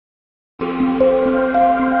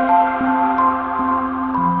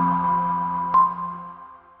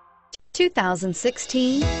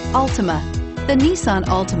2016 Altima. The Nissan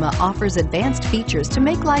Altima offers advanced features to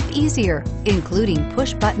make life easier, including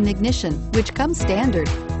push-button ignition, which comes standard.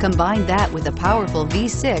 Combine that with a powerful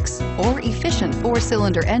V6 or efficient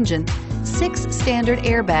 4-cylinder engine, 6 standard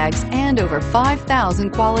airbags, and over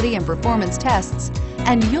 5,000 quality and performance tests,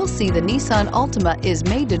 and you'll see the Nissan Altima is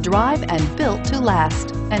made to drive and built to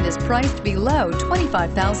last, and is priced below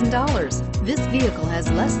 $25,000. This vehicle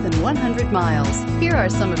has less than 100 miles. Here are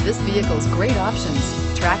some of this vehicle's great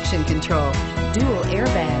options: traction control, dual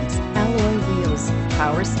airbags, alloy wheels,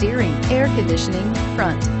 power steering, air conditioning,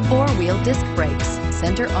 front, 4-wheel disc brakes,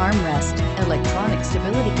 center armrest, electronic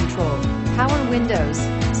stability control, power windows,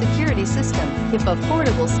 security system. If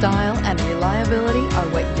affordable style and reliability are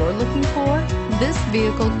what you're looking for, this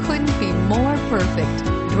vehicle couldn't be more perfect.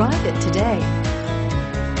 Drive it today.